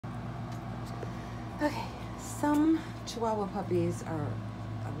Okay, some Chihuahua puppies are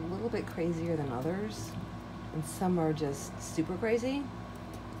a little bit crazier than others, and some are just super crazy.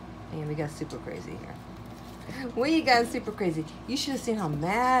 And we got super crazy here. We got super crazy. You should have seen how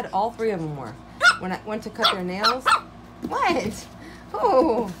mad all three of them were when I went to cut their nails. What?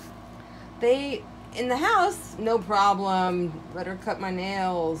 Oh, they in the house, no problem. Let her cut my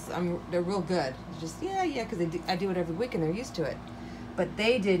nails. They're real good. Just yeah, because I do it every week and they're used to it. But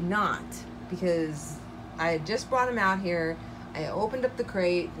they did not, because I had just brought them out here. I opened up the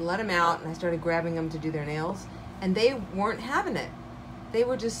crate, let them out, and I started grabbing them to do their nails, and they weren't having it. They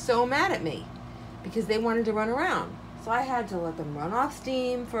were just so mad at me because they wanted to run around. So I had to let them run off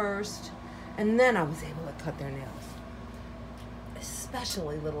steam first, and then I was able to cut their nails.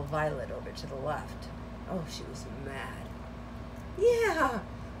 Especially little Violet over to the left. Oh, she was mad. Yeah,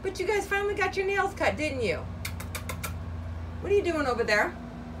 but you guys finally got your nails cut, didn't you? What are you doing over there?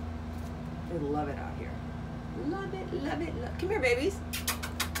 They love it out here. Love it, love it, love it. Come here, babies.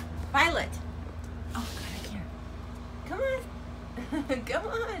 Violet. Oh, God, I can't. Come on. Come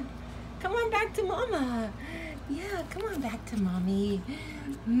on. Come on back to Mama. Yeah, come on back to Mommy.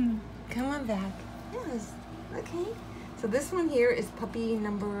 Come on back. Yes. Okay. So this one here is puppy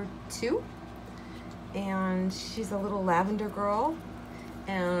number 2. And she's a little lavender girl.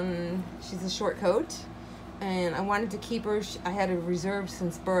 And she's a short coat. And I wanted to keep her. I had her reserved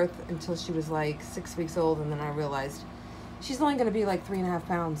since birth until she was like 6 weeks old, and then I realized she's only going to be like 3.5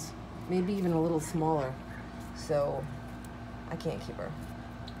 pounds, maybe even a little smaller. So I can't keep her.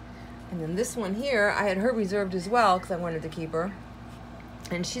 And then this one here, I had her reserved as well because I wanted to keep her.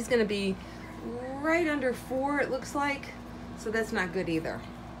 And she's going to be right under 4, it looks like. So that's not good either.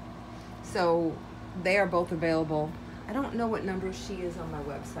 So they are both available. I don't know what number she is on my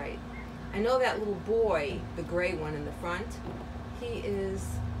website. I know that little boy, the gray one in the front, he is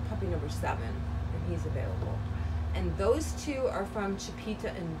puppy number 7, and he's available. And those two are from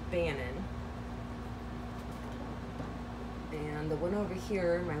Chipita and Bannon. And the one over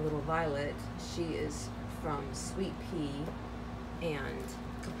here, my little Violet, she is from Sweet Pea and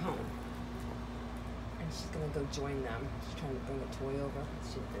Capone. And she's gonna go join them. She's trying to bring a toy over. Let's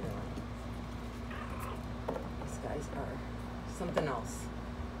see what they're doing. These guys are something else.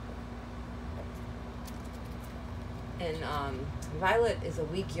 And Violet is a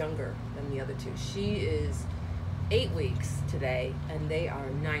week younger than the other two. She is 8 weeks today, and they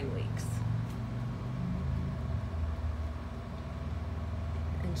are 9 weeks.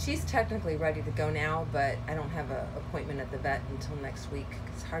 And she's technically ready to go now, but I don't have an appointment at the vet until next week.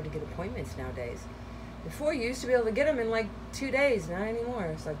 It's hard to get appointments nowadays. Before, you used to be able to get them in like 2 days. Not anymore.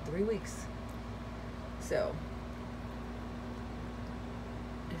 It's like 3 weeks. So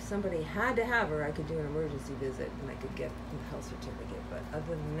if somebody had to have her, I could do an emergency visit and I could get the health certificate. But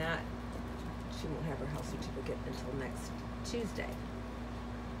other than that, she won't have her health certificate until next Tuesday.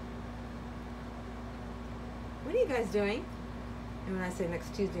 What are you guys doing? And when I say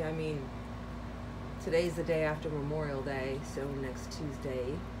next Tuesday, I mean today's the day after Memorial Day, so next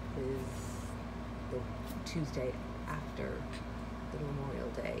Tuesday is the Tuesday after the Memorial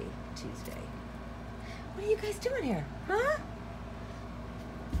Day Tuesday. What are you guys doing here? Huh?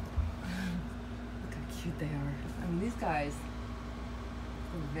 Look how cute they are. I mean, these guys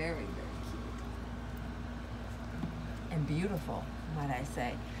are very, very cute. And beautiful, might I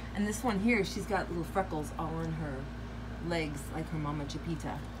say. And this one here, she's got little freckles all on her legs like her mama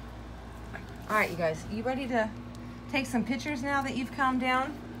Chipita. All right, you guys, you ready to take some pictures now that you've calmed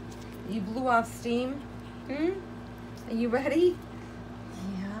down? You blew off steam? Are you ready?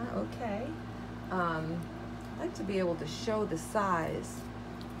 Yeah, okay. I'd like to be able to show the size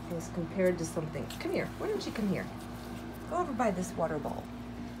as compared to something. Come here, why don't you come here? Go over by this water bowl.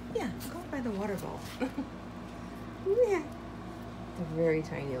 Yeah, go over by the water bowl. Yeah. They're very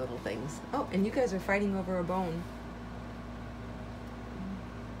tiny little things. Oh, and you guys are fighting over a bone.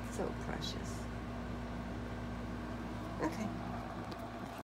 So precious. Okay.